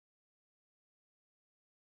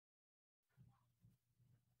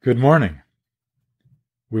Good morning.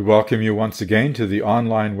 We welcome you once again to the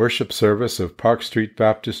online worship service of Park Street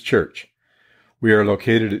Baptist Church. We are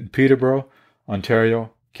located in Peterborough,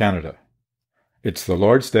 Ontario, Canada. It's the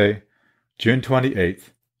Lord's Day, June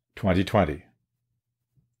 28th, 2020.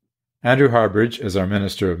 Andrew Harbridge is our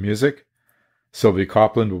Minister of Music. Sylvie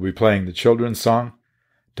Copland will be playing the children's song.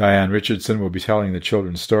 Diane Richardson will be telling the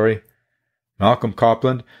children's story. Malcolm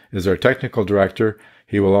Copland is our Technical Director.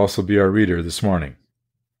 He will also be our reader this morning.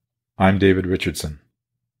 I'm David Richardson.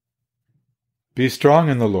 Be strong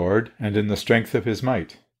in the Lord and in the strength of his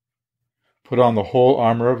might. Put on the whole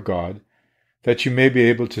armor of God, that you may be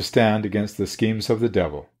able to stand against the schemes of the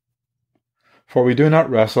devil. For we do not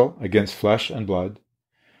wrestle against flesh and blood,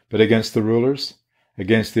 but against the rulers,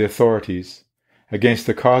 against the authorities, against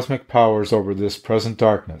the cosmic powers over this present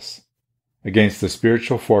darkness, against the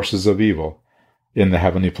spiritual forces of evil in the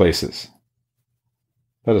heavenly places.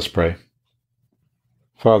 Let us pray.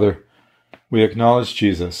 Father, we acknowledge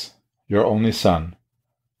Jesus, your only Son,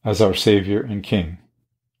 as our Savior and King.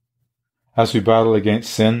 As we battle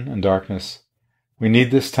against sin and darkness, we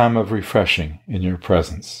need this time of refreshing in your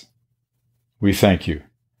presence. We thank you.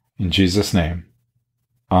 In Jesus' name,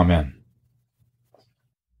 Amen.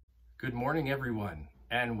 Good morning, everyone,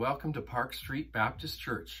 and welcome to Park Street Baptist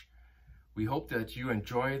Church. We hope that you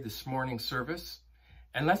enjoy this morning's service,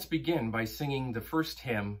 and let's begin by singing the first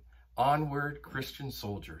hymn, Onward, Christian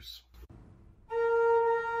Soldiers.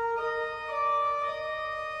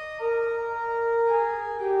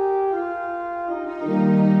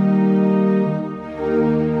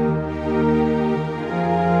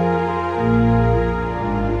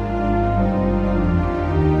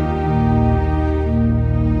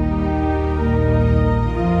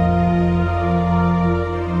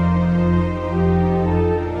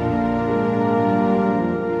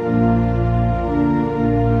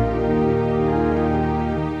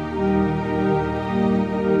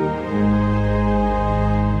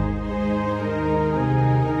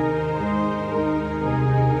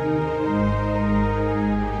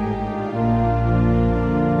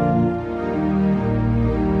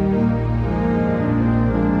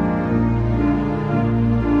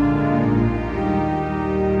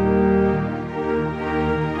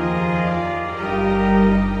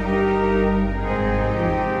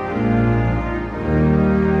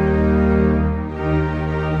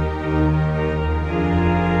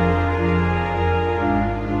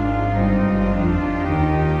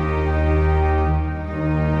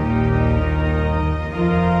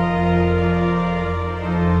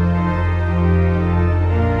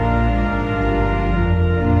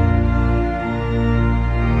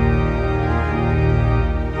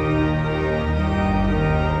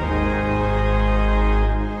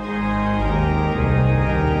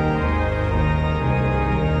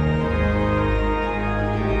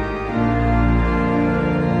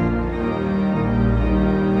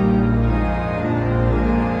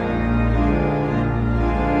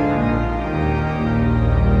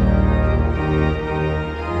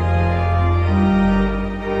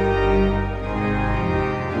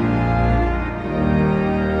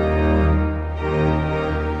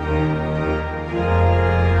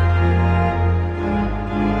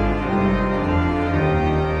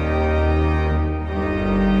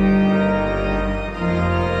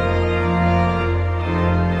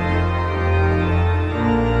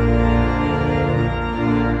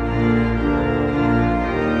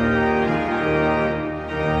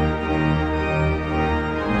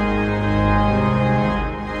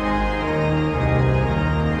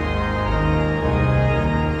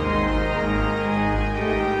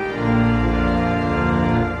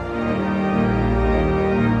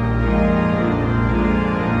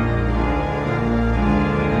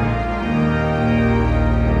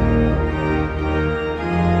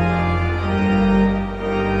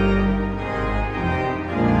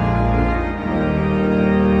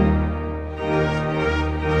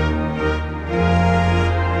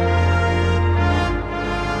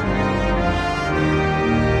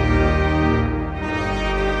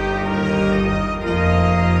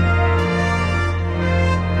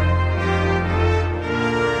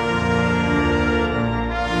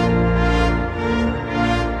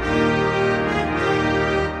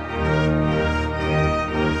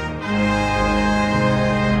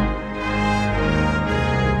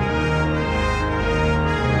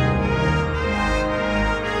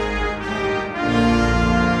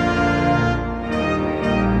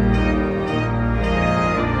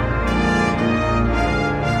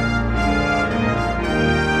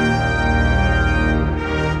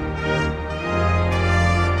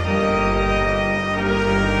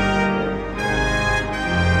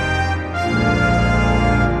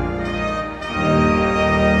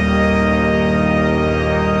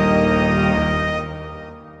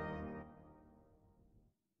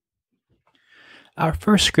 Our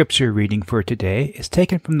first scripture reading for today is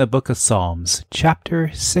taken from the book of Psalms, chapter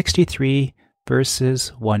 63,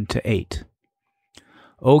 verses 1 to 8.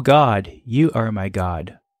 O God, you are my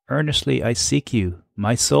God. Earnestly I seek you.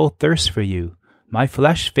 My soul thirsts for you. My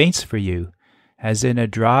flesh faints for you, as in a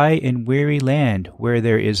dry and weary land where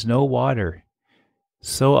there is no water.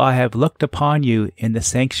 So I have looked upon you in the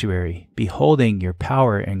sanctuary, beholding your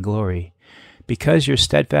power and glory. Because your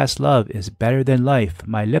steadfast love is better than life,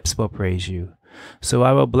 my lips will praise you. So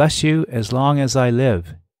I will bless you as long as I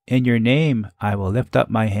live. In your name I will lift up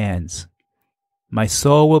my hands. My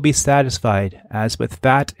soul will be satisfied as with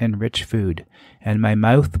fat and rich food, and my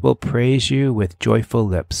mouth will praise you with joyful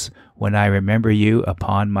lips when I remember you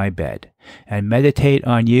upon my bed, and meditate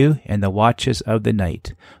on you in the watches of the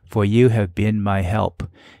night, for you have been my help.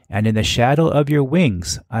 And in the shadow of your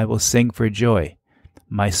wings I will sing for joy.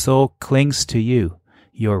 My soul clings to you.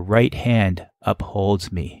 Your right hand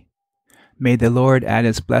upholds me. May the Lord add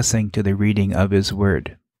his blessing to the reading of his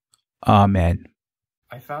word. Amen.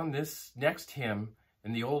 I found this next hymn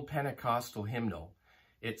in the old Pentecostal hymnal.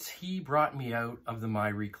 It's He Brought Me Out of the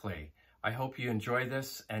Miry Clay. I hope you enjoy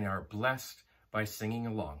this and are blessed by singing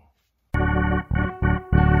along.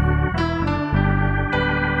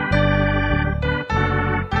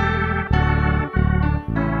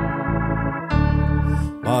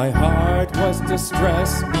 My heart was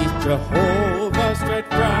distressed neath Jehovah's dread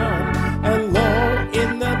frown, and lo,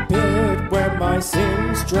 in the pit where my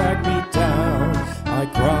sins dragged me down, I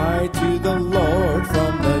cried to the Lord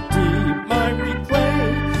from the deep miry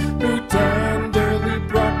clay, who tenderly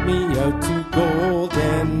brought me out to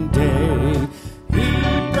golden day. He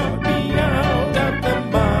brought me out of the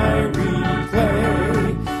miry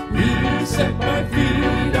clay. He set my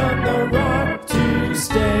feet on the rock to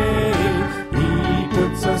stay.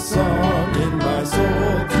 A song in my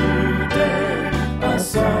soul today, a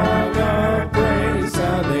song of praise,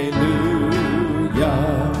 hallelujah.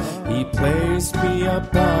 He placed me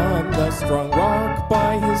upon the strong rock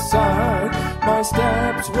by his side. My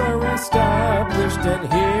steps were established, and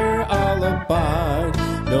here I'll abide.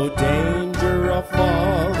 No danger of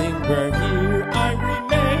falling where here I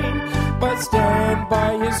remain, but stand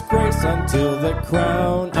by his grace until the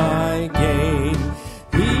crown I gain.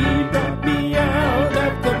 He brought me out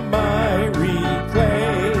of the miry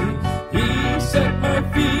clay. He set my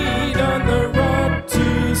feet on the rock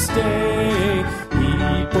to stay.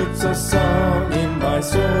 He puts a song in my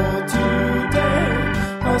soul today,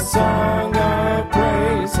 a song of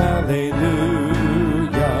praise, hallelujah.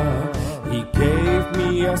 He gave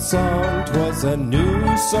me a song, 'twas a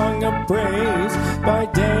new song of praise. By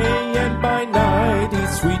day and by night,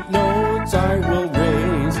 these sweet notes I will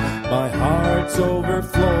raise. My heart's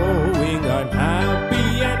overflowing, I'm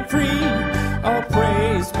happy and free. I'll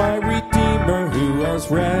praise my Redeemer who has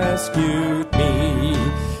rescued me.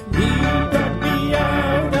 He brought me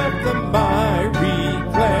out of the miry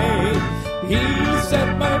clay. He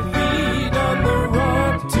set my feet on the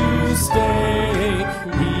rock to stay.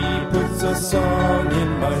 He puts a song in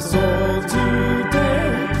my soul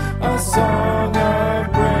today, a song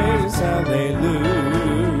of praise, hallelujah.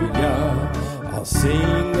 I'll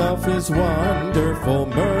sing of his wonderful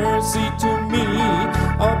mercy to me.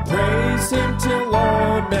 I'll praise him till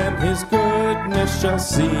all men his goodness shall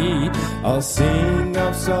see. I'll sing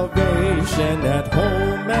of salvation at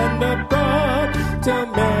home and abroad, till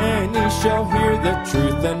many shall hear the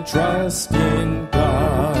truth and trust in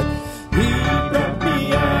God. He brought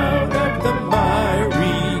me out of the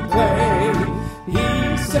miry clay.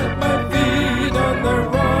 He set my feet on the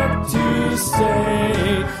rock to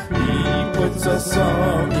stay. Puts a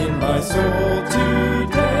song in my soul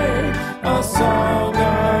today, a song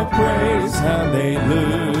of praise,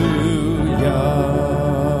 hallelujah.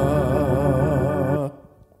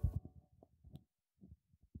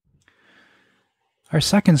 Our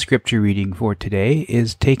second scripture reading for today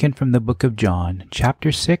is taken from the book of John,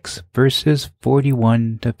 chapter 6, verses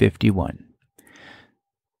 41 to 51.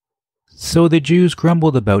 So the Jews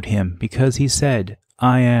grumbled about him because he said,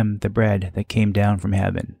 I am the bread that came down from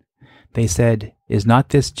heaven. They said, Is not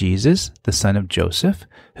this Jesus, the son of Joseph,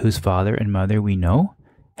 whose father and mother we know?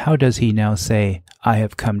 How does he now say, I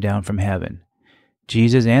have come down from heaven?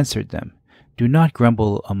 Jesus answered them, Do not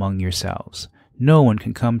grumble among yourselves. No one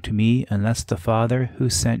can come to me unless the Father who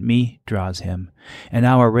sent me draws him, and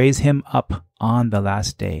I will raise him up on the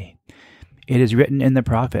last day. It is written in the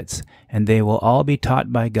prophets, and they will all be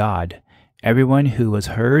taught by God. Everyone who has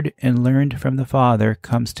heard and learned from the Father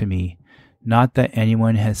comes to me. Not that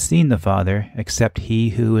anyone has seen the Father, except he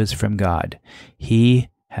who is from God. He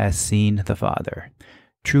has seen the Father.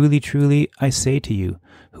 Truly, truly, I say to you,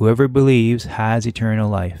 whoever believes has eternal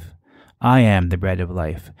life. I am the bread of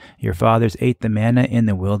life. Your fathers ate the manna in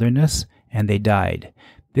the wilderness, and they died.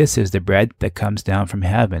 This is the bread that comes down from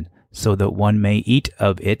heaven, so that one may eat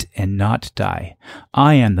of it and not die.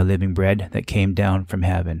 I am the living bread that came down from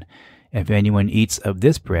heaven. If anyone eats of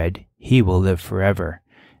this bread, he will live forever.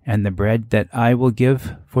 And the bread that I will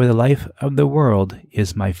give for the life of the world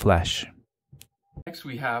is my flesh. Next,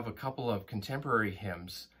 we have a couple of contemporary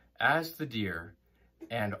hymns, As the Deer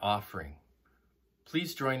and Offering.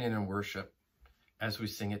 Please join in worship as we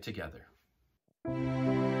sing it together.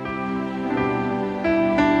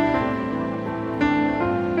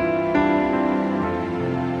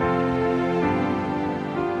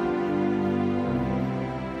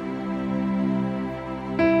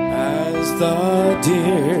 As the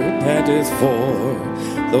deer panteth for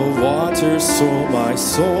the water, so my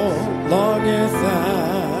soul longeth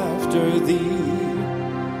after thee.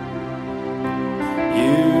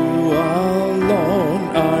 You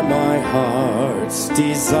alone are my heart's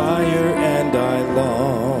desire, and I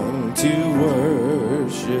long to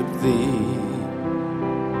worship thee.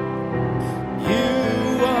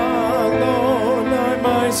 You alone are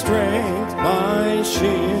my strength, my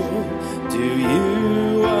shield. To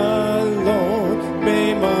you alone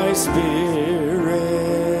may my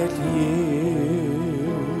spirit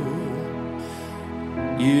yield.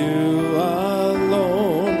 You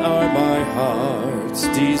alone are my heart's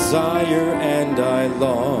desire, and I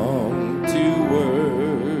long to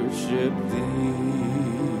worship thee.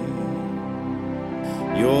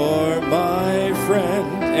 You're my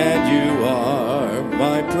friend, and you are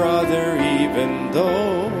my brother, even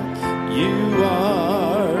though you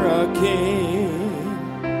are a king.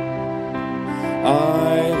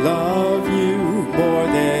 I love you more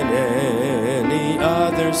than any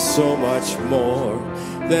other, so much more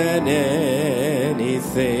than anything.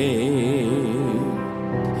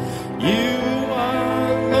 You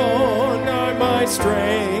alone are my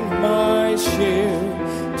strength, my shield.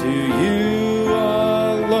 To you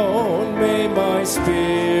alone may my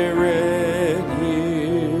spirit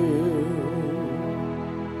yield.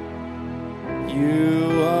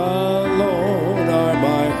 You alone are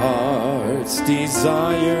my heart's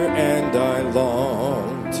desire, and I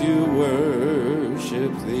long to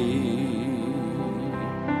worship thee.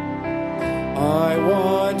 I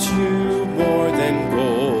want you more than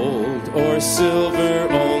gold or silver,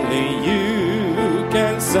 only you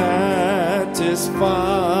can satisfy.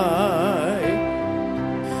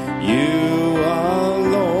 You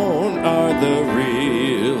alone are the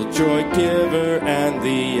real joy giver and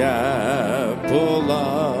the apple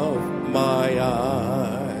of my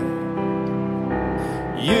eye.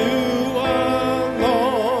 You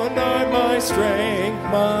alone are my strength,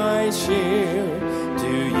 my shield.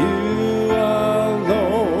 To you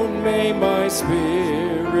alone may my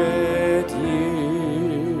spirit yield.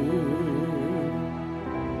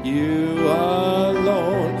 You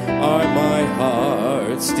alone are my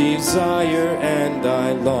heart's desire, and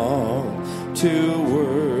I long to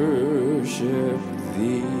worship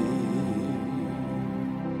thee.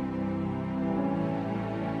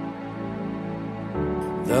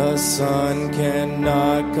 The sun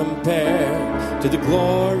cannot compare to the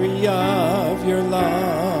glory of your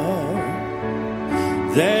love.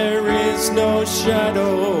 There is no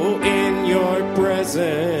shadow in your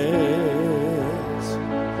presence.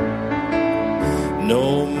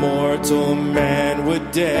 No mortal man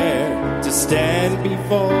would dare to stand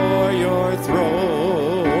before your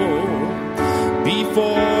throne,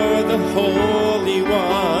 before the Holy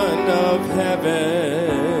One of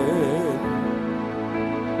heaven.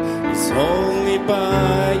 It's only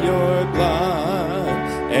by your blood,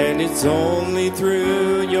 and it's only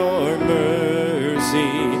through your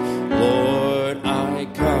mercy, Lord, I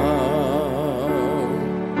come.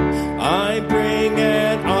 I bring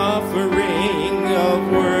an offering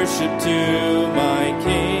of worship to my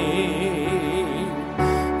King.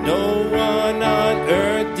 No one on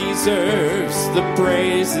earth deserves the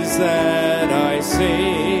praises that I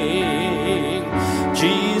sing.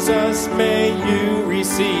 Jesus, may you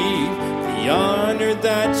receive the honor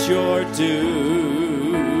that you're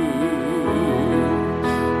due.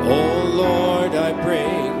 Oh Lord, I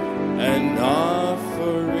bring an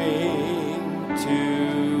offering to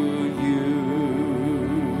you.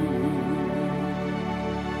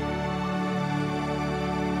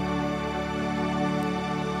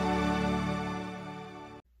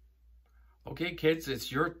 Okay, kids,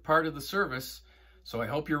 it's your part of the service, so I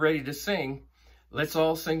hope you're ready to sing. Let's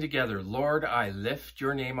all sing together, Lord, I lift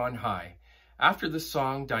your name on high. After this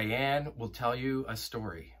song, Diane will tell you a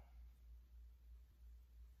story.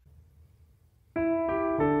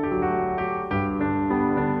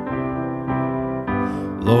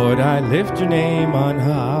 Lord, I lift your name on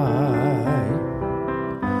high.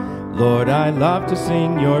 Lord, I love to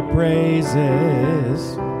sing your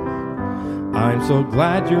praises. I'm so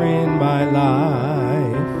glad you're in my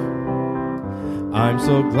life. I'm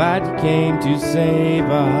so glad you came to save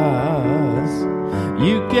us.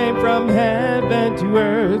 You came from heaven to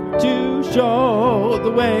earth to show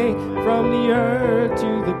the way. From the earth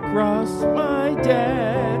to the cross, my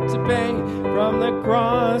debt to pay. From the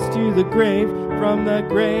cross to the grave, from the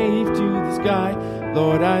grave to the sky.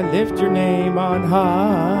 Lord, I lift your name on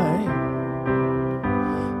high.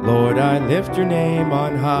 Lord, I lift your name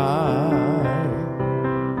on high.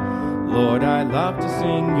 Lord, I love to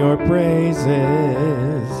sing your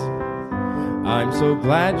praises. I'm so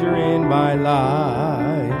glad you're in my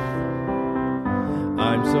life.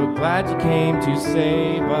 I'm so glad you came to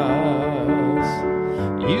save us.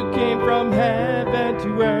 You came from heaven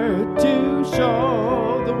to earth to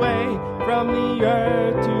show the way. From the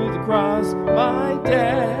earth to the cross, my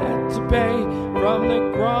debt to pay. From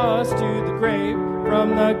the cross to the grave,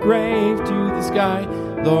 from the grave to the sky.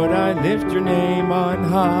 Lord, I lift your name on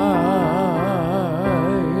high.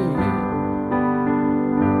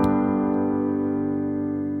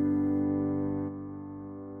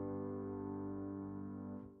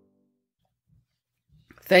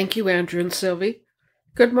 Thank you, Andrew and Sylvie.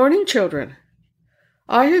 Good morning, children.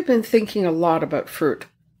 I have been thinking a lot about fruit.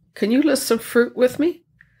 Can you list some fruit with me?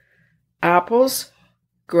 Apples,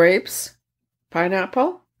 grapes,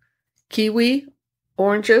 pineapple, kiwi,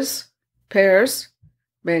 oranges, pears,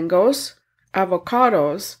 mangoes,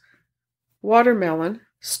 avocados, watermelon,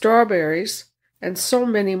 strawberries, and so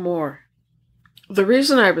many more. The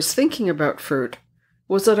reason I was thinking about fruit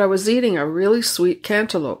was that I was eating a really sweet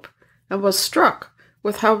cantaloupe and was struck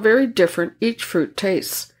with how very different each fruit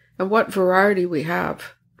tastes and what variety we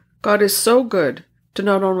have. God is so good to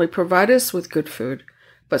not only provide us with good food,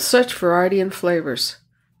 but such variety and flavors.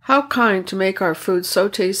 How kind to make our food so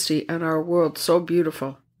tasty and our world so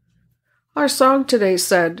beautiful. Our song today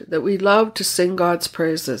said that we love to sing God's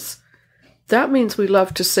praises. That means we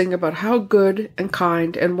love to sing about how good and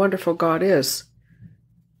kind and wonderful God is.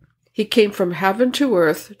 He came from heaven to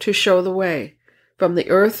earth to show the way. From the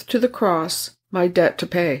earth to the cross, my debt to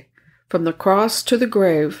pay. From the cross to the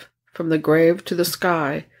grave, from the grave to the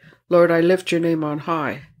sky, Lord, I lift your name on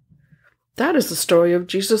high. That is the story of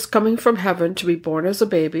Jesus coming from heaven to be born as a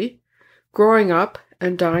baby, growing up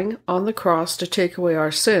and dying on the cross to take away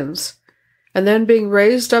our sins, and then being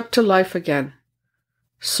raised up to life again.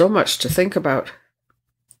 So much to think about.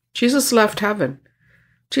 Jesus left heaven.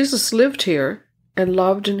 Jesus lived here and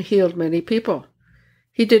loved and healed many people.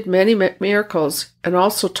 He did many miracles and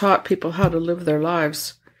also taught people how to live their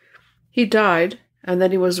lives. He died, and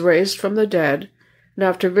then he was raised from the dead, and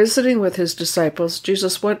after visiting with his disciples,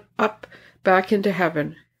 Jesus went up back into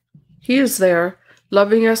heaven. He is there,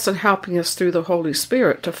 loving us and helping us through the Holy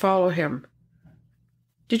Spirit to follow him.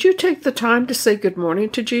 Did you take the time to say good morning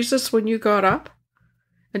to Jesus when you got up?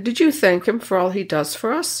 And did you thank him for all he does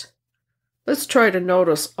for us? Let's try to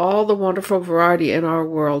notice all the wonderful variety in our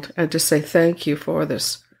world and to say thank you for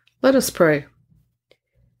this. Let us pray.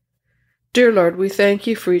 Dear Lord, we thank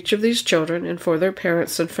you for each of these children and for their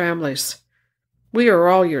parents and families. We are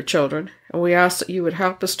all your children, and we ask that you would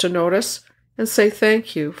help us to notice and say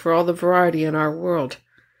thank you for all the variety in our world.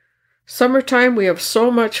 Summertime, we have so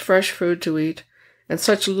much fresh food to eat and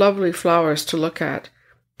such lovely flowers to look at.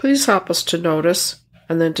 Please help us to notice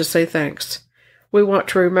and then to say thanks. We want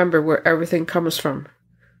to remember where everything comes from.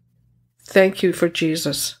 Thank you for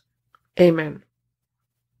Jesus. Amen.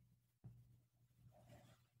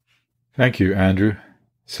 Thank you, Andrew,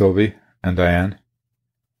 Sylvie, and Diane.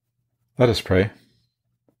 Let us pray.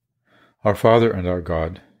 Our Father and our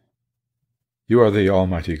God, you are the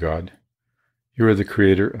Almighty God. You are the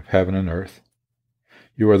Creator of heaven and earth.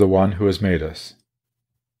 You are the one who has made us.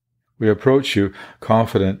 We approach you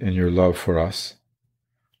confident in your love for us.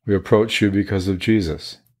 We approach you because of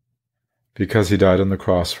Jesus, because he died on the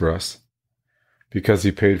cross for us, because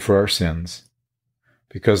he paid for our sins,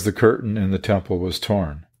 because the curtain in the temple was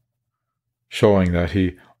torn, showing that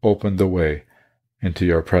he opened the way into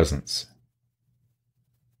your presence.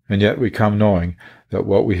 And yet we come knowing that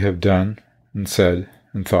what we have done and said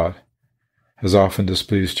and thought has often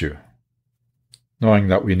displeased you, knowing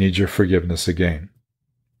that we need your forgiveness again.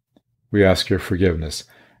 We ask your forgiveness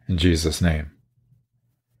in Jesus' name.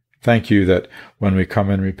 Thank you that when we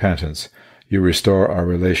come in repentance, you restore our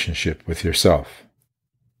relationship with yourself.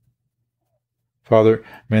 Father,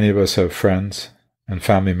 many of us have friends and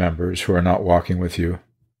family members who are not walking with you.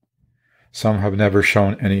 Some have never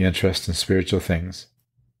shown any interest in spiritual things.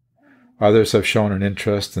 Others have shown an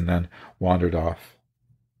interest and then wandered off.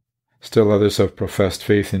 Still others have professed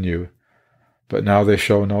faith in you, but now they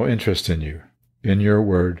show no interest in you, in your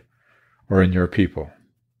word, or in your people.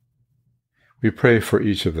 We pray for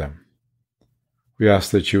each of them. We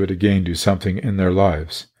ask that you would again do something in their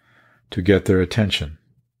lives to get their attention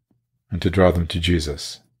and to draw them to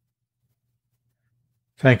Jesus.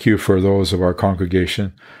 Thank you for those of our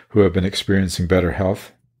congregation who have been experiencing better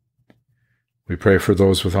health. We pray for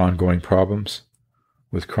those with ongoing problems,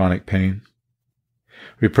 with chronic pain.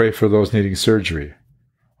 We pray for those needing surgery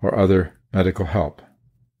or other medical help.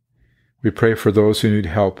 We pray for those who need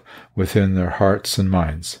help within their hearts and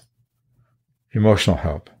minds, emotional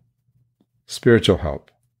help, spiritual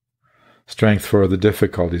help, strength for the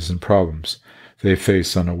difficulties and problems they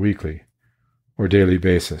face on a weekly or daily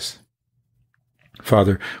basis.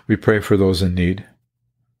 Father, we pray for those in need,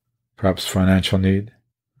 perhaps financial need,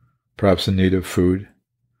 perhaps in need of food,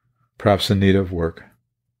 perhaps in need of work.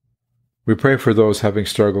 We pray for those having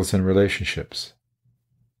struggles in relationships,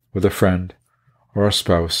 with a friend or a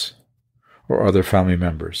spouse or other family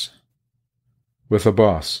members, with a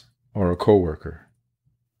boss or a co-worker.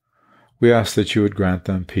 We ask that you would grant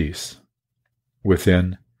them peace,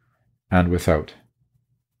 within and without.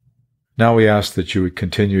 Now we ask that you would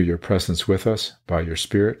continue your presence with us by your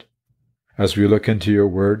Spirit. As we look into your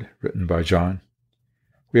word written by John,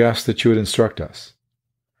 we ask that you would instruct us.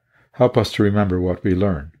 Help us to remember what we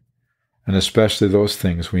learn, and especially those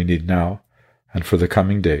things we need now and for the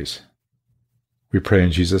coming days. We pray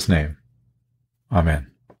in Jesus' name.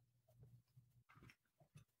 Amen.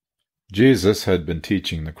 Jesus had been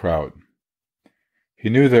teaching the crowd. He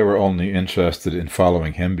knew they were only interested in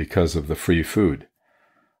following him because of the free food.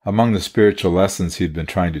 Among the spiritual lessons he'd been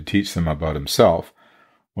trying to teach them about himself,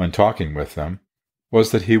 when talking with them,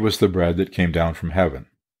 was that he was the bread that came down from heaven.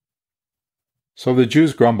 So the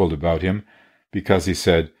Jews grumbled about him because he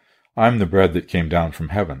said, "I'm the bread that came down from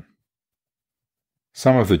heaven."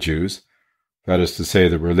 Some of the Jews, that is to say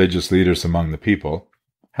the religious leaders among the people,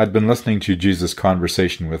 had been listening to Jesus'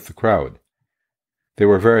 conversation with the crowd. They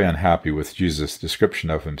were very unhappy with Jesus' description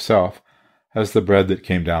of himself as the bread that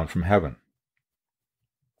came down from heaven.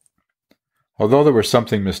 Although there was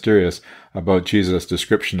something mysterious about Jesus'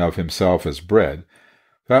 description of himself as bread,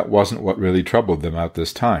 that wasn't what really troubled them at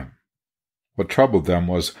this time. What troubled them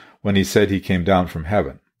was when he said he came down from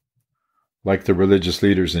heaven. Like the religious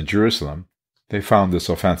leaders in Jerusalem, they found this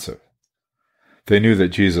offensive. They knew that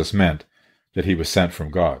Jesus meant that he was sent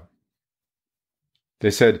from God.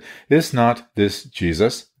 They said, "Is not this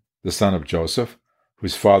Jesus, the son of Joseph,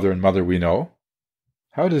 whose father and mother we know?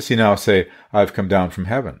 How does he now say, 'I've come down from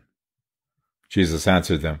heaven'?" Jesus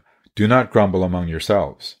answered them, "Do not grumble among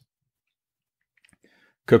yourselves."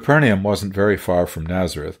 Capernaum wasn't very far from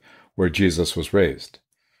Nazareth, where Jesus was raised.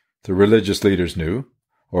 The religious leaders knew,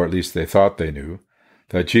 or at least they thought they knew,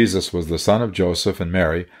 that Jesus was the son of Joseph and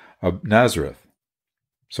Mary of Nazareth.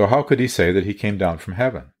 So how could he say that he came down from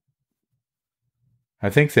heaven? I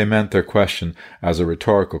think they meant their question as a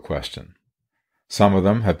rhetorical question. Some of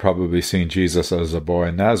them had probably seen Jesus as a boy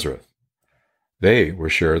in Nazareth. They were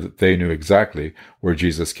sure that they knew exactly where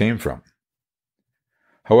Jesus came from.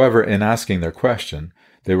 However, in asking their question,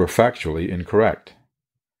 they were factually incorrect.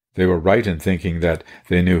 They were right in thinking that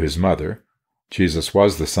they knew his mother. Jesus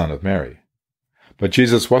was the son of Mary. But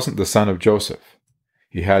Jesus wasn't the son of Joseph.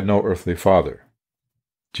 He had no earthly father.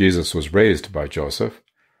 Jesus was raised by Joseph,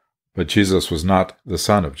 but Jesus was not the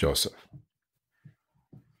son of Joseph.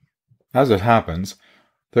 As it happens,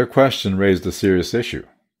 their question raised a serious issue.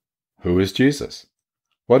 Who is Jesus?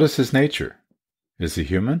 What is his nature? Is he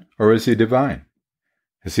human or is he divine?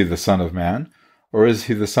 Is he the Son of Man or is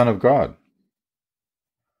he the Son of God?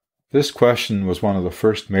 This question was one of the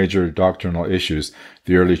first major doctrinal issues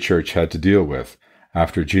the early church had to deal with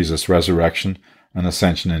after Jesus' resurrection and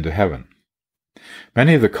ascension into heaven.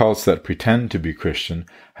 Many of the cults that pretend to be Christian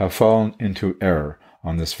have fallen into error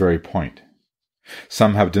on this very point.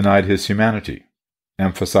 Some have denied his humanity,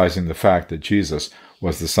 emphasizing the fact that Jesus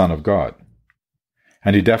was the Son of God.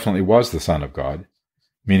 And he definitely was the Son of God,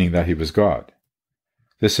 meaning that he was God.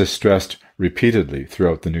 This is stressed repeatedly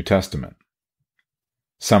throughout the New Testament.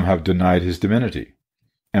 Some have denied his divinity,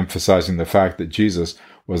 emphasizing the fact that Jesus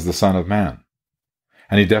was the Son of Man.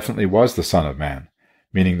 And he definitely was the Son of Man,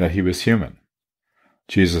 meaning that he was human.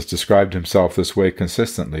 Jesus described himself this way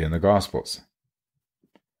consistently in the Gospels.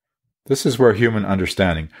 This is where human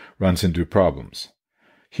understanding runs into problems.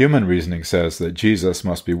 Human reasoning says that Jesus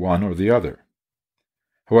must be one or the other.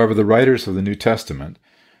 However, the writers of the New Testament,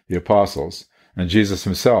 the apostles, and Jesus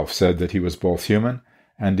himself said that he was both human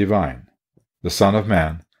and divine, the Son of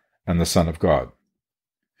Man and the Son of God.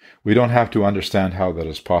 We don't have to understand how that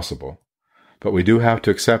is possible, but we do have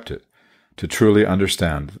to accept it to truly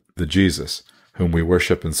understand the Jesus whom we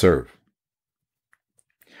worship and serve.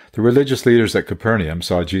 The religious leaders at Capernaum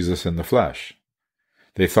saw Jesus in the flesh.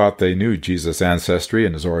 They thought they knew Jesus' ancestry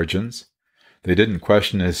and his origins. They didn't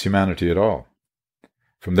question his humanity at all.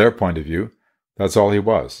 From their point of view, that's all he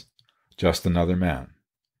was, just another man.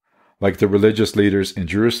 Like the religious leaders in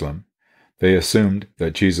Jerusalem, they assumed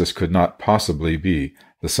that Jesus could not possibly be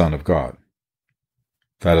the Son of God.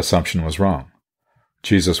 That assumption was wrong.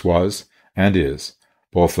 Jesus was, and is,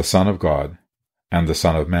 both the Son of God and the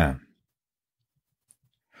Son of Man.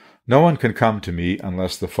 No one can come to me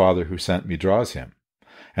unless the Father who sent me draws him,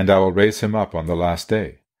 and I will raise him up on the last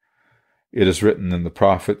day. It is written in the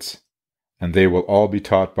prophets, and they will all be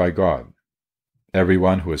taught by God.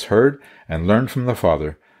 Everyone who has heard and learned from the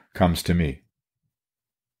Father comes to me.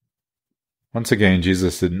 Once again,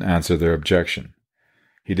 Jesus didn't answer their objection.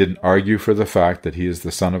 He didn't argue for the fact that he is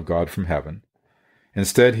the Son of God from heaven.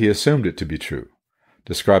 Instead, he assumed it to be true,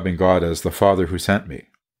 describing God as the Father who sent me,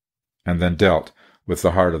 and then dealt with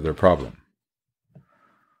the heart of their problem.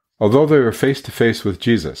 Although they were face to face with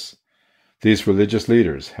Jesus, these religious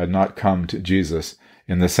leaders had not come to Jesus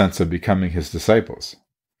in the sense of becoming his disciples.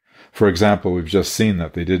 For example, we've just seen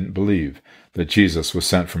that they didn't believe that Jesus was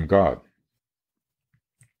sent from God.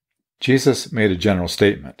 Jesus made a general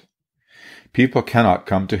statement. People cannot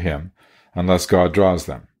come to him unless God draws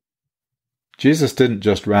them. Jesus didn't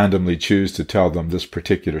just randomly choose to tell them this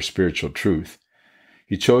particular spiritual truth.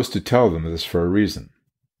 He chose to tell them this for a reason.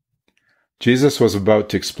 Jesus was about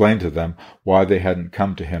to explain to them why they hadn't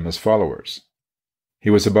come to him as followers. He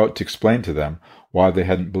was about to explain to them why they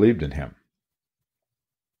hadn't believed in him.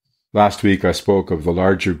 Last week I spoke of the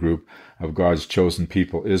larger group of God's chosen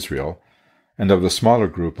people, Israel, and of the smaller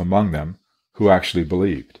group among them who actually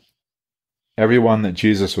believed. Everyone that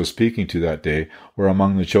Jesus was speaking to that day were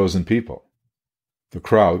among the chosen people. The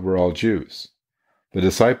crowd were all Jews. The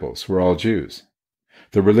disciples were all Jews.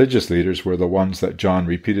 The religious leaders were the ones that John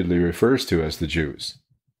repeatedly refers to as the Jews.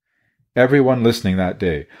 Everyone listening that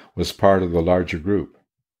day was part of the larger group,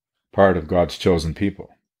 part of God's chosen people.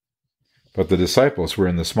 But the disciples were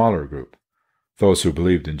in the smaller group, those who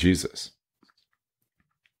believed in Jesus.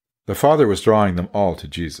 The Father was drawing them all to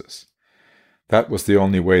Jesus. That was the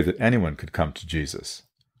only way that anyone could come to Jesus.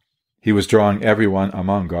 He was drawing everyone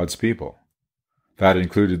among God's people. That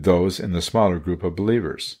included those in the smaller group of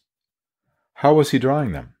believers. How was he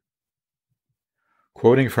drawing them?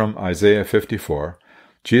 Quoting from Isaiah 54,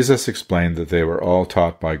 Jesus explained that they were all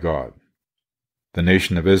taught by God. The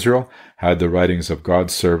nation of Israel had the writings of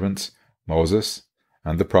God's servants, Moses,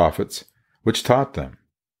 and the prophets, which taught them.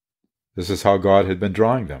 This is how God had been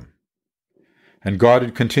drawing them. And God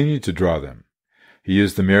had continued to draw them. He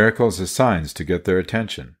used the miracles as signs to get their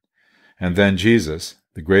attention. And then Jesus,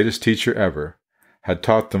 the greatest teacher ever, had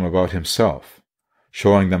taught them about himself,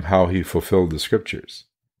 showing them how he fulfilled the Scriptures.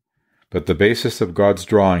 But the basis of God's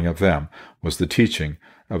drawing of them was the teaching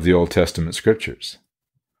of the Old Testament Scriptures.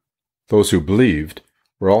 Those who believed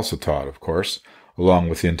were also taught, of course, along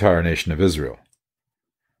with the entire nation of Israel.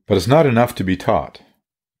 But it's not enough to be taught.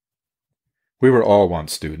 We were all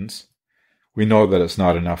once students. We know that it's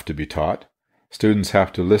not enough to be taught. Students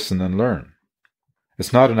have to listen and learn.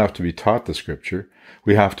 It's not enough to be taught the Scripture.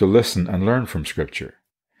 We have to listen and learn from Scripture.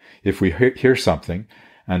 If we hear something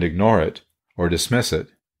and ignore it or dismiss it,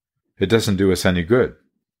 it doesn't do us any good.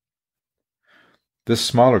 This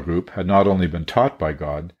smaller group had not only been taught by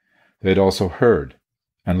God, they had also heard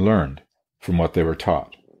and learned from what they were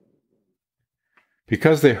taught.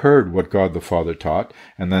 Because they heard what God the Father taught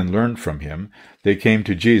and then learned from him, they came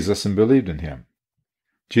to Jesus and believed in him.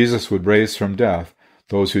 Jesus would raise from death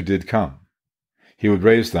those who did come. He would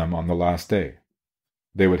raise them on the last day.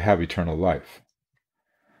 They would have eternal life.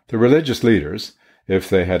 The religious leaders, if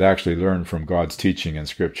they had actually learned from God's teaching in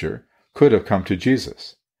Scripture, could have come to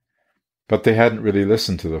Jesus. But they hadn't really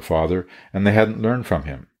listened to the Father, and they hadn't learned from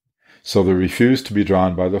him. So they refused to be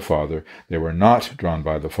drawn by the Father. They were not drawn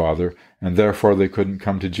by the Father, and therefore they couldn't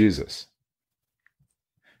come to Jesus.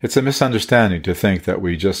 It's a misunderstanding to think that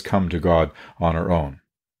we just come to God on our own.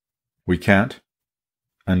 We can't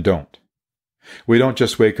and don't. We don't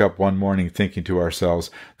just wake up one morning thinking to ourselves,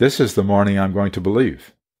 "This is the morning I'm going to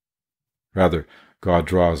believe." Rather, God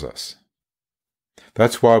draws us.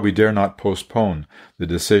 That's why we dare not postpone the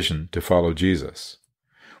decision to follow Jesus.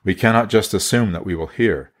 We cannot just assume that we will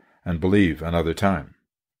hear and believe another time.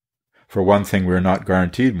 For one thing, we are not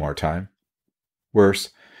guaranteed more time.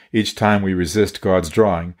 Worse, each time we resist God's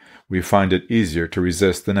drawing, we find it easier to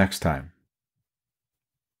resist the next time.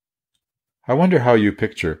 I wonder how you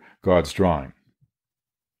picture God's drawing.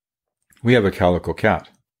 We have a calico cat.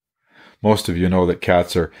 Most of you know that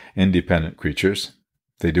cats are independent creatures.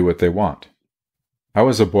 They do what they want. I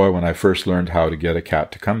was a boy when I first learned how to get a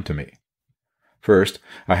cat to come to me. First,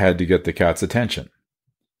 I had to get the cat's attention.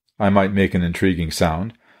 I might make an intriguing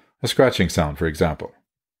sound, a scratching sound, for example.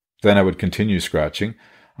 Then I would continue scratching,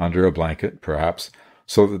 under a blanket, perhaps,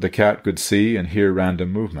 so that the cat could see and hear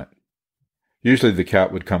random movement. Usually the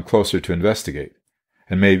cat would come closer to investigate,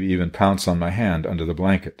 and maybe even pounce on my hand under the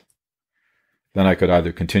blanket. Then I could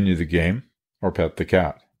either continue the game or pet the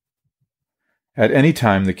cat. At any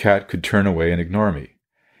time the cat could turn away and ignore me.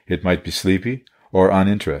 It might be sleepy or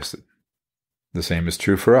uninterested. The same is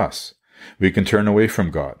true for us. We can turn away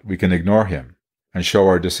from God, we can ignore Him, and show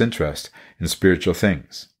our disinterest in spiritual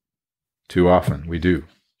things. Too often we do.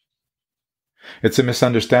 It's a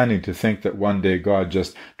misunderstanding to think that one day God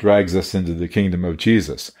just drags us into the kingdom of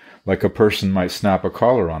Jesus, like a person might snap a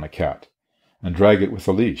collar on a cat and drag it with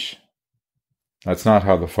a leash. That's not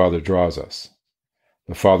how the Father draws us.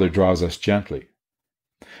 The Father draws us gently.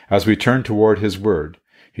 As we turn toward His Word,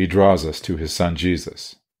 He draws us to His Son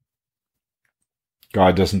Jesus.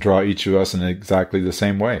 God doesn't draw each of us in exactly the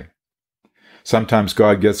same way. Sometimes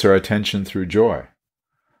God gets our attention through joy,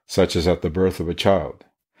 such as at the birth of a child.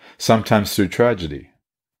 Sometimes through tragedy,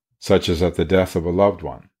 such as at the death of a loved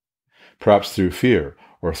one. Perhaps through fear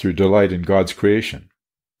or through delight in God's creation.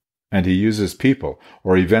 And He uses people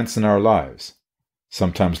or events in our lives,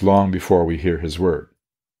 sometimes long before we hear His word.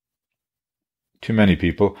 Too many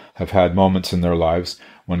people have had moments in their lives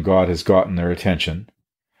when God has gotten their attention,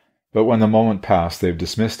 but when the moment passed, they've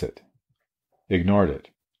dismissed it, ignored it,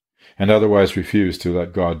 and otherwise refused to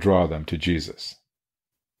let God draw them to Jesus.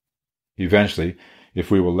 Eventually, if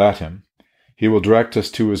we will let Him, He will direct us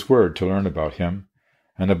to His Word to learn about Him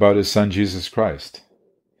and about His Son Jesus Christ.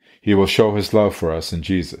 He will show His love for us in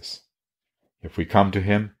Jesus. If we come to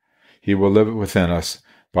Him, He will live within us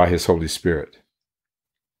by His Holy Spirit.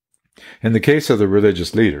 In the case of the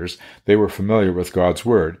religious leaders, they were familiar with God's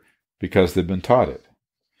Word because they'd been taught it.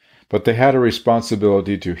 But they had a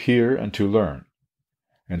responsibility to hear and to learn.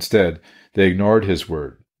 Instead, they ignored His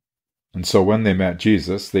Word. And so when they met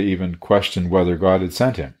Jesus, they even questioned whether God had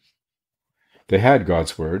sent Him. They had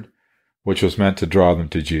God's Word, which was meant to draw them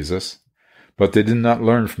to Jesus, but they did not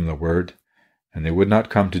learn from the Word, and they would not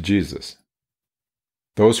come to Jesus.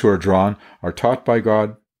 Those who are drawn are taught by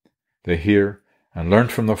God, they hear and learn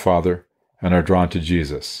from the Father, and are drawn to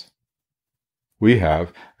Jesus. We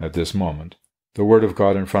have, at this moment, the Word of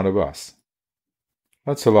God in front of us.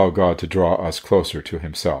 Let's allow God to draw us closer to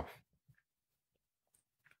Himself.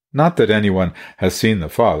 Not that anyone has seen the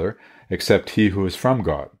Father, except he who is from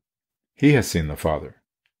God. He has seen the Father.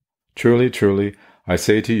 Truly, truly, I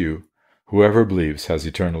say to you, whoever believes has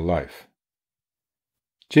eternal life.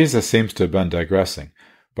 Jesus seems to have been digressing,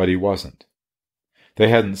 but He wasn't. They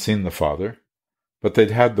hadn't seen the Father, but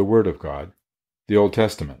they'd had the Word of God, the Old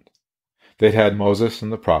Testament. They'd had Moses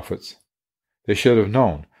and the prophets. They should have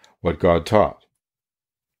known what God taught.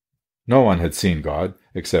 No one had seen God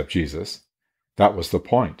except Jesus. That was the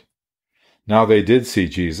point. Now they did see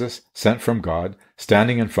Jesus, sent from God,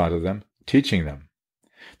 standing in front of them, teaching them.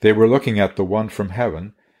 They were looking at the one from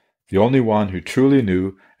heaven, the only one who truly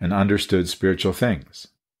knew and understood spiritual things.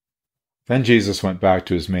 Then Jesus went back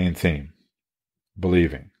to His main theme,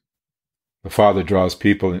 believing. The Father draws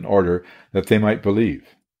people in order that they might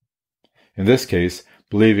believe. In this case,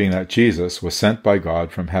 believing that Jesus was sent by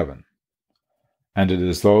God from heaven. And it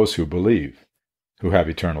is those who believe who have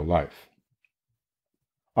eternal life.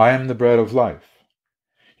 I am the bread of life.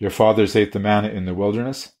 Your fathers ate the manna in the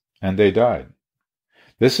wilderness, and they died.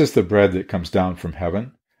 This is the bread that comes down from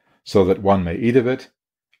heaven, so that one may eat of it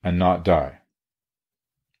and not die.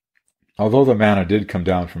 Although the manna did come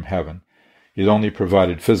down from heaven, it only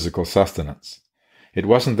provided physical sustenance. It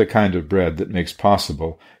wasn't the kind of bread that makes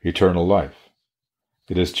possible eternal life.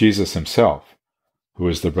 It is Jesus Himself who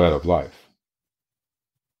is the bread of life.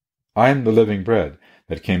 I am the living bread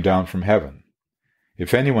that came down from heaven.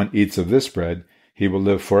 If anyone eats of this bread, he will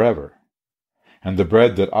live forever. And the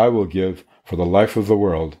bread that I will give for the life of the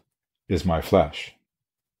world is my flesh.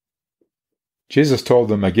 Jesus told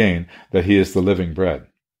them again that He is the living bread.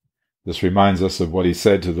 This reminds us of what He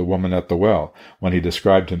said to the woman at the well when He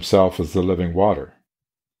described Himself as the living water.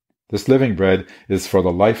 This living bread is for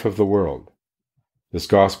the life of the world. This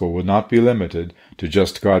gospel would not be limited to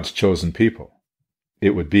just God's chosen people.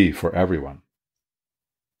 It would be for everyone.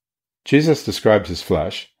 Jesus described His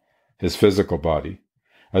flesh, His physical body,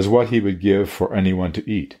 as what He would give for anyone to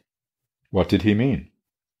eat. What did He mean?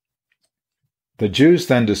 The Jews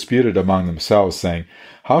then disputed among themselves, saying,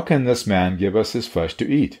 "How can this man give us His flesh to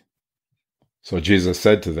eat?" So Jesus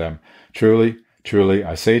said to them, "Truly, truly,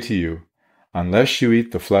 I say to you, "Unless you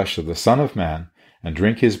eat the flesh of the Son of Man and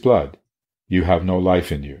drink his blood, you have no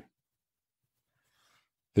life in you."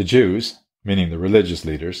 The Jews, meaning the religious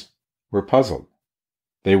leaders, were puzzled.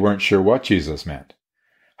 They weren't sure what Jesus meant.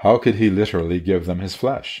 How could he literally give them his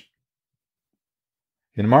flesh?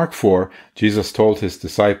 In Mark 4, Jesus told his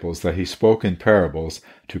disciples that he spoke in parables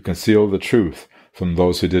to conceal the truth from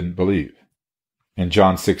those who didn't believe. In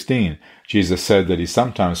John 16, Jesus said that he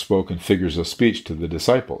sometimes spoke in figures of speech to the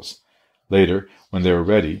disciples. Later, when they were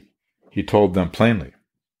ready, he told them plainly.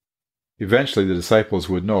 Eventually, the disciples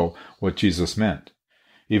would know what Jesus meant.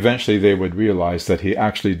 Eventually, they would realize that he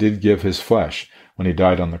actually did give his flesh when he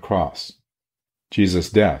died on the cross. Jesus'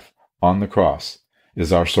 death on the cross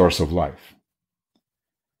is our source of life.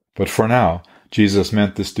 But for now, Jesus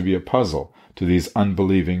meant this to be a puzzle to these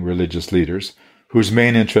unbelieving religious leaders, whose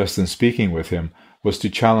main interest in speaking with him was to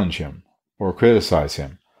challenge him, or criticize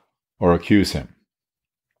him, or accuse him.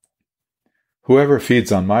 "Whoever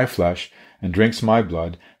feeds on my flesh and drinks my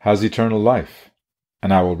blood has eternal life,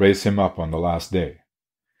 and I will raise him up on the last day.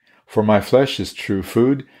 For my flesh is true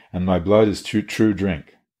food, and my blood is true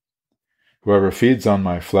drink. Whoever feeds on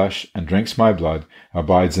my flesh and drinks my blood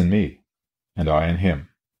abides in me, and I in him."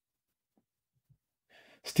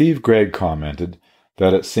 Steve Gregg commented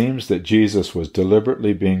that it seems that Jesus was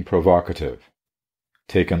deliberately being provocative.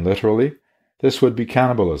 Taken literally, this would be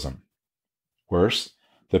cannibalism. Worse,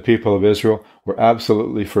 the people of Israel were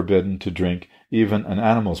absolutely forbidden to drink even an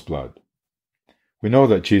animal's blood. We know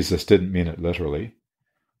that Jesus didn't mean it literally,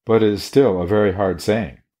 but it is still a very hard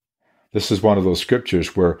saying. This is one of those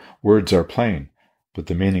scriptures where words are plain, but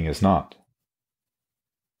the meaning is not.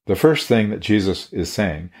 The first thing that Jesus is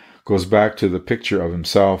saying goes back to the picture of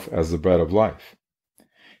himself as the bread of life.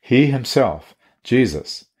 He himself,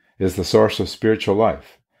 Jesus, is the source of spiritual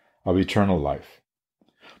life, of eternal life.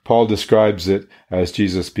 Paul describes it as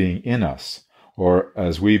Jesus being in us, or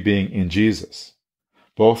as we being in Jesus.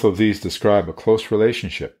 Both of these describe a close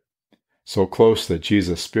relationship, so close that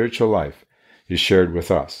Jesus' spiritual life is shared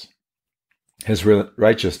with us. His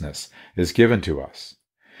righteousness is given to us,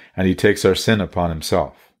 and he takes our sin upon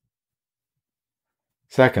himself.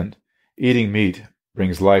 Second, eating meat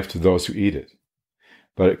brings life to those who eat it,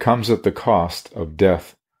 but it comes at the cost of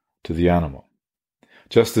death to the animal.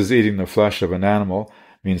 Just as eating the flesh of an animal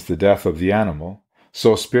means the death of the animal,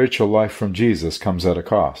 so spiritual life from Jesus comes at a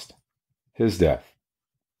cost, his death.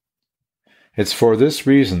 It's for this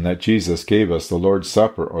reason that Jesus gave us the Lord's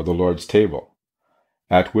Supper or the Lord's table,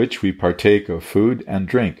 at which we partake of food and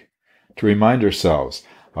drink, to remind ourselves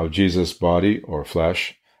of Jesus' body or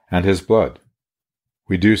flesh and his blood.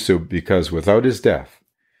 We do so because without his death,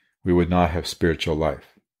 we would not have spiritual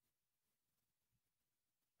life.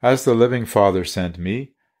 "As the living Father sent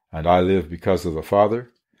me, and I live because of the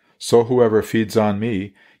Father, so whoever feeds on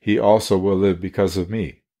me, he also will live because of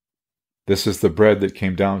me. This is the bread that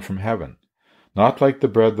came down from heaven, not like the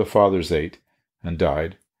bread the fathers ate and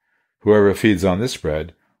died. Whoever feeds on this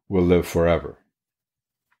bread will live forever."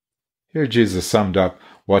 Here Jesus summed up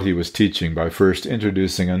what he was teaching by first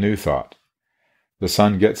introducing a new thought. The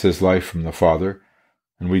Son gets his life from the Father,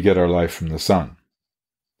 and we get our life from the Son.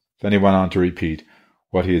 Then he went on to repeat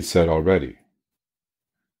what he had said already.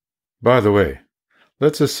 By the way,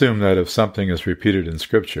 let's assume that if something is repeated in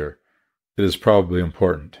Scripture, it is probably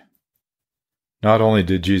important. Not only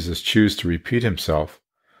did Jesus choose to repeat himself,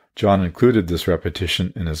 John included this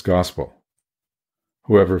repetition in his Gospel.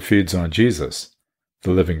 Whoever feeds on Jesus,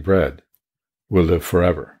 the living bread, will live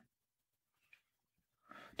forever.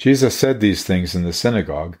 Jesus said these things in the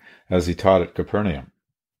synagogue as he taught at Capernaum.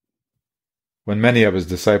 When many of his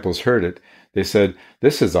disciples heard it, they said,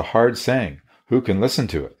 "This is a hard saying. Who can listen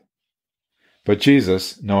to it?" But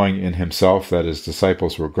Jesus, knowing in himself that his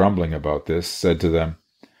disciples were grumbling about this, said to them,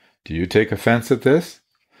 "Do you take offense at this?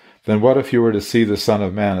 Then what if you were to see the Son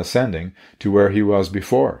of Man ascending to where he was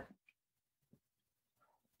before?"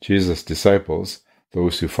 Jesus' disciples,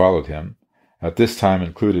 those who followed him, at this time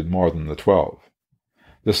included more than the 12.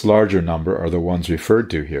 This larger number are the ones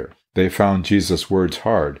referred to here. They found Jesus' words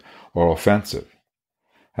hard or offensive.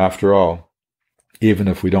 After all, even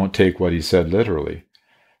if we don't take what he said literally,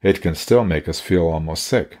 it can still make us feel almost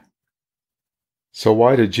sick. So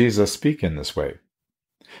why did Jesus speak in this way?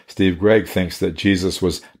 Steve Gregg thinks that Jesus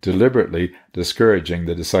was deliberately discouraging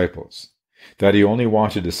the disciples, that he only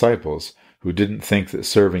wanted disciples who didn't think that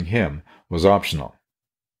serving him was optional.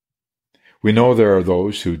 We know there are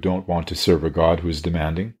those who don't want to serve a God who is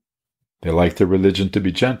demanding. They like their religion to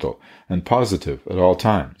be gentle and positive at all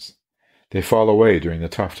times. They fall away during the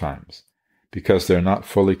tough times because they're not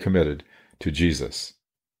fully committed to Jesus.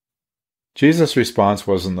 Jesus' response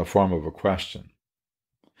was in the form of a question.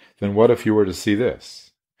 then what if you were to see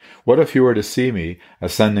this? What if you were to see me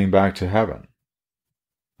ascending back to heaven?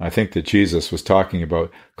 I think that Jesus was talking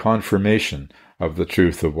about confirmation of the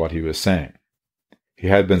truth of what he was saying. He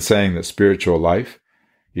had been saying that spiritual life,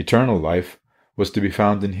 eternal life, was to be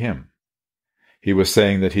found in him. He was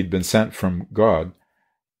saying that he'd been sent from God,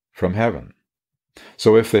 from heaven.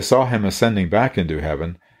 So if they saw him ascending back into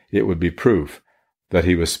heaven, it would be proof that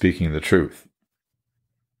he was speaking the truth.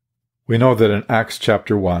 We know that in Acts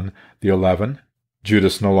chapter 1, the 11,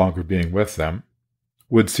 Judas no longer being with them,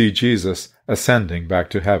 would see Jesus ascending back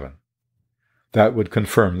to heaven. That would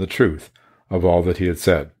confirm the truth of all that he had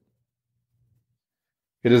said.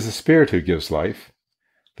 It is the Spirit who gives life.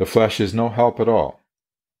 The flesh is no help at all.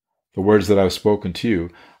 The words that I have spoken to you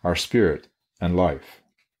are spirit and life.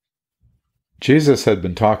 Jesus had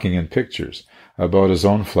been talking in pictures about his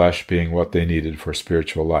own flesh being what they needed for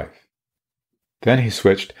spiritual life. Then he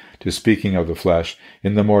switched to speaking of the flesh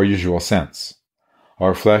in the more usual sense.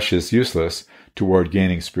 Our flesh is useless toward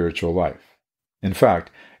gaining spiritual life. In fact,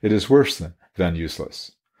 it is worse than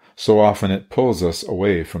useless. So often it pulls us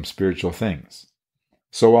away from spiritual things.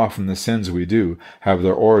 So often the sins we do have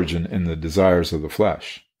their origin in the desires of the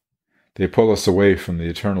flesh. They pull us away from the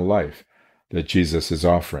eternal life that Jesus is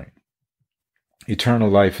offering. Eternal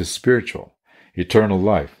life is spiritual. Eternal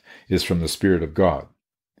life is from the Spirit of God.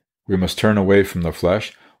 We must turn away from the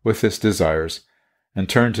flesh with its desires and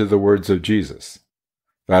turn to the words of Jesus.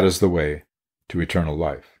 That is the way to eternal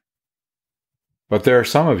life. But there are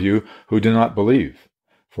some of you who do not believe,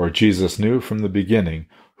 for Jesus knew from the beginning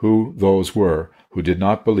who those were who did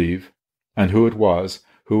not believe and who it was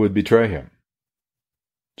who would betray him.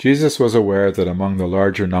 Jesus was aware that among the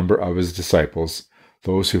larger number of his disciples,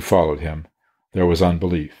 those who followed him, there was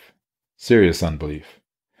unbelief, serious unbelief,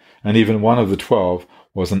 and even one of the 12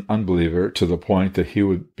 was an unbeliever to the point that he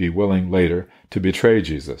would be willing later to betray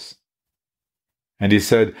Jesus. And he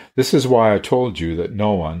said, "This is why I told you that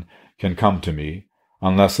no one can come to me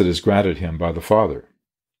unless it is granted him by the Father."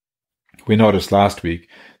 We noticed last week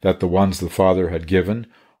that the ones the Father had given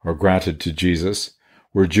or granted to Jesus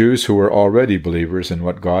were Jews who were already believers in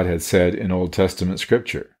what God had said in Old Testament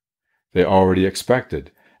Scripture. They already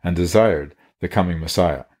expected and desired the coming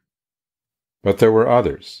Messiah. But there were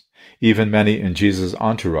others, even many in Jesus'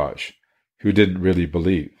 entourage, who didn't really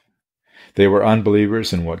believe. They were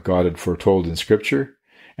unbelievers in what God had foretold in Scripture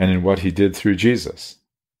and in what he did through Jesus.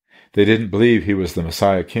 They didn't believe he was the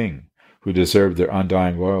Messiah King who deserved their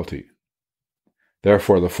undying loyalty.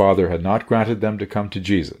 Therefore the Father had not granted them to come to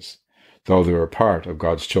Jesus, though they were part of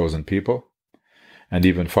God's chosen people, and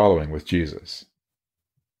even following with Jesus.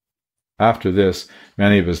 After this,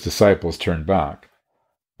 many of his disciples turned back,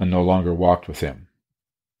 and no longer walked with him.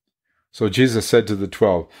 So Jesus said to the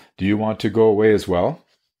 12, "Do you want to go away as well?"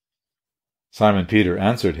 Simon Peter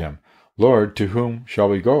answered him, "Lord, to whom shall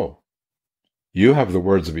we go? You have the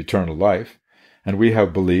words of eternal life, and we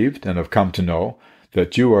have believed and have come to know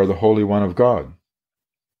that you are the Holy One of God."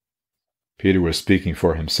 Peter was speaking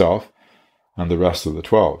for himself and the rest of the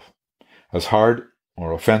 12. As hard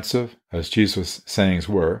or offensive as Jesus' sayings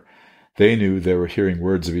were, they knew they were hearing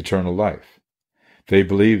words of eternal life. They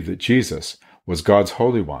believed that Jesus was God's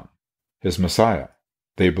Holy One, his Messiah.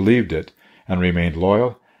 They believed it and remained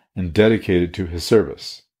loyal and dedicated to his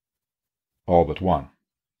service. All but one.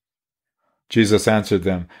 Jesus answered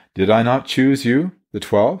them, "Did I not choose you, the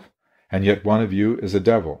 12, and yet one of you is a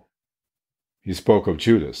devil?" He spoke of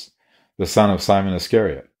Judas, the son of Simon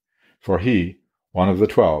Iscariot, for he, one of the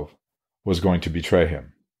 12, was going to betray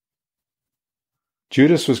him.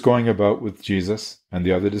 Judas was going about with Jesus and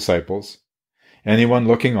the other disciples. Anyone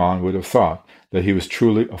looking on would have thought that he was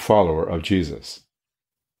truly a follower of Jesus.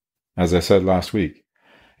 As I said last week,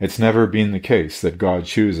 it's never been the case that God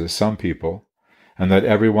chooses some people and that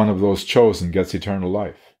every one of those chosen gets eternal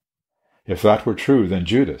life. If that were true, then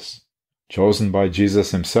Judas, chosen by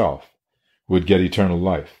Jesus himself, would get eternal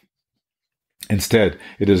life. Instead,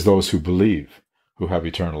 it is those who believe who have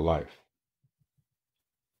eternal life.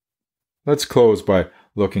 Let's close by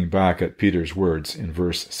looking back at Peter's words in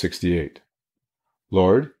verse 68.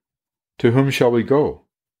 "Lord, to whom shall we go?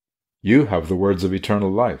 You have the words of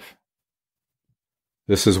eternal life."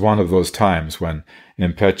 This is one of those times when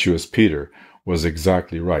impetuous Peter was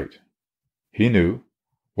exactly right. He knew,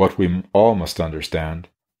 what we all must understand,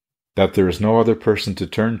 that there is no other person to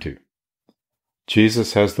turn to.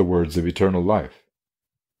 Jesus has the words of eternal life.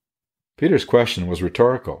 Peter's question was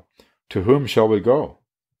rhetorical. To whom shall we go?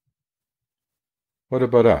 What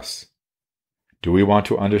about us? Do we want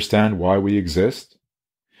to understand why we exist?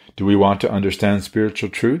 Do we want to understand spiritual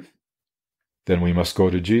truth? Then we must go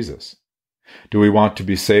to Jesus. Do we want to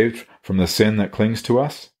be saved from the sin that clings to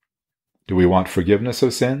us? Do we want forgiveness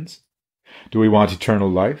of sins? Do we want eternal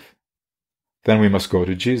life? Then we must go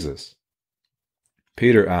to Jesus.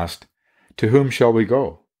 Peter asked, "To whom shall we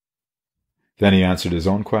go?" Then he answered his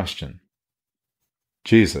own question.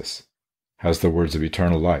 Jesus has the words of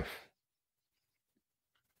eternal life.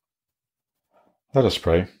 Let us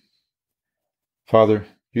pray. Father,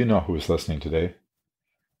 you know who is listening today.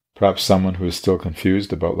 Perhaps someone who is still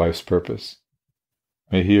confused about life's purpose.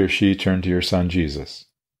 May he or she turn to your Son Jesus.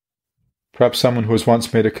 Perhaps someone who has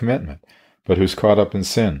once made a commitment, but who's caught up in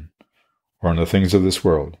sin or in the things of this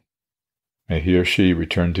world. May he or she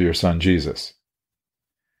return to your Son Jesus.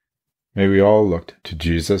 May we all look to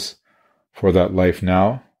Jesus for that life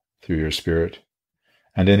now, through your Spirit,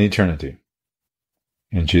 and in eternity.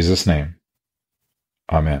 In Jesus' name,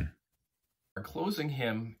 Amen. Our closing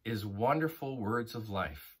hymn is Wonderful Words of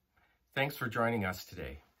Life. Thanks for joining us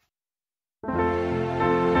today.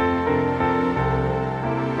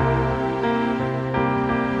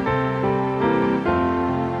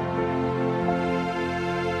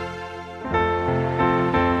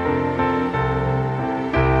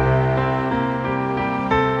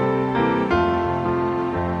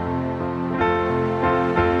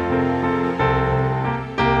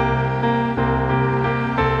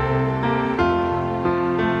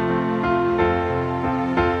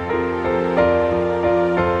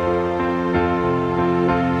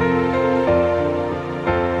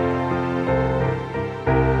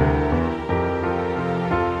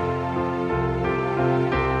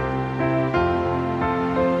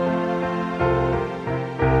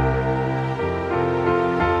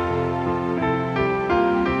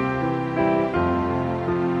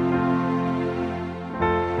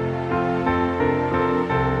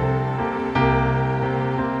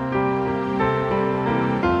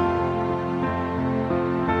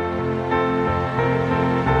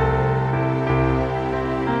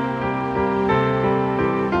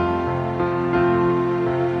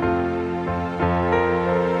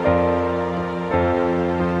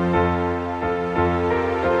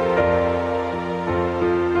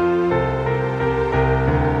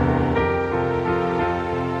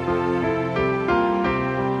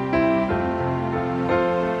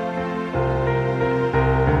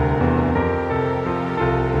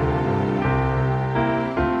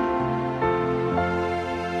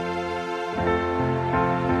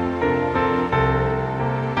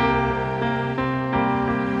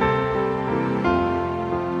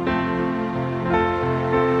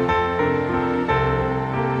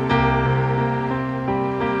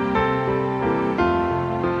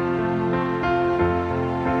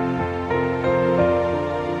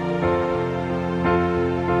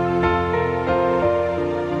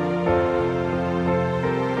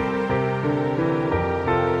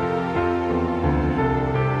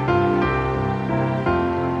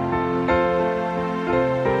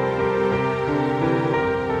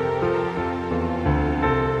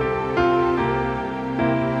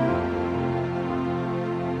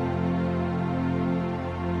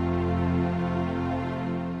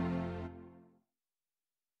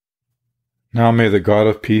 Now may the God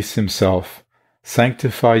of peace himself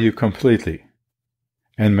sanctify you completely,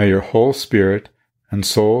 and may your whole spirit and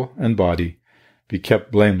soul and body be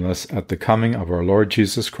kept blameless at the coming of our Lord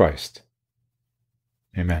Jesus Christ.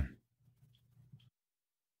 Amen.